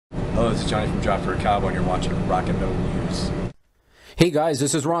Hello, this is Johnny from Drop for a Cowboy, and you're watching Rock and Metal News. Hey guys,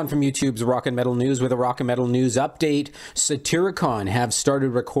 this is Ron from YouTube's Rock and Metal News with a Rock and Metal News update. Satyricon have started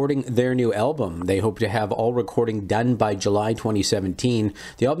recording their new album. They hope to have all recording done by July 2017.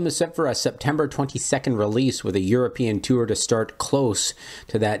 The album is set for a September 22nd release with a European tour to start close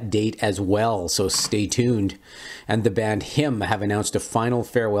to that date as well, so stay tuned. And the band Him have announced a final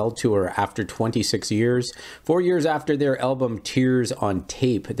farewell tour after 26 years. 4 years after their album Tears on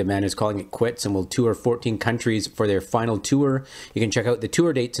Tape, the band is calling it quits and will tour 14 countries for their final tour. You can check out the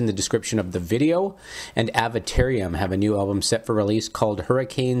tour dates in the description of the video. And Avatarium have a new album set for release called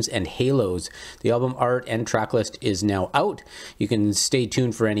Hurricanes and Halos. The album art and tracklist is now out. You can stay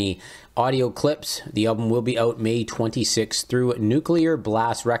tuned for any audio clips. The album will be out May 26th through Nuclear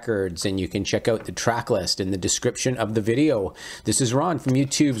Blast Records, and you can check out the tracklist in the description of the video. This is Ron from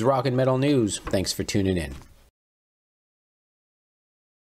YouTube's Rock and Metal News. Thanks for tuning in.